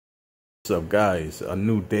What's up, guys? A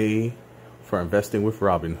new day for investing with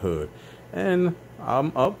Robinhood, and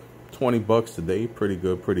I'm up 20 bucks today. Pretty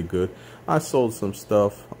good, pretty good. I sold some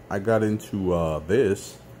stuff. I got into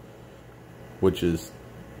this, which is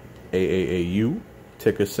AAAU,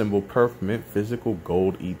 ticker symbol Performant Physical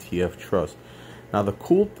Gold ETF Trust. Now the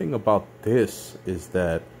cool thing about this is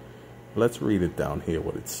that, let's read it down here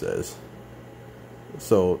what it says.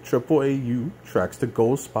 So AAAU tracks the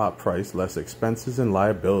gold spot price less expenses and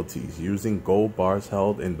liabilities using gold bars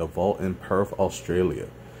held in the vault in Perth, Australia.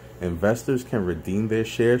 Investors can redeem their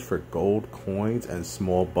shares for gold coins and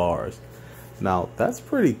small bars. Now that's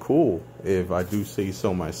pretty cool if I do say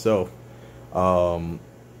so myself. You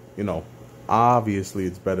know, obviously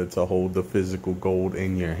it's better to hold the physical gold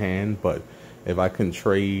in your hand, but if I can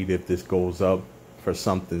trade, if this goes up for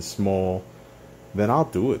something small, then I'll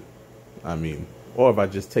do it. I mean, or if I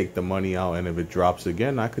just take the money out and if it drops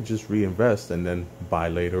again, I could just reinvest and then buy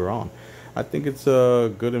later on. I think it's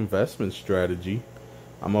a good investment strategy.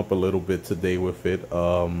 I'm up a little bit today with it.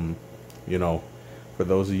 You know, for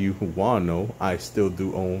those of you who want to know, I still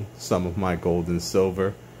do own some of my gold and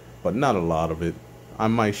silver, but not a lot of it. I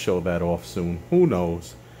might show that off soon. Who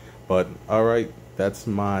knows? But all right, that's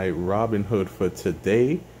my Robinhood for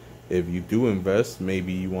today. If you do invest,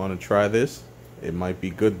 maybe you want to try this. It might be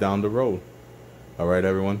good down the road. All right,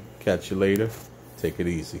 everyone. Catch you later. Take it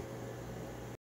easy.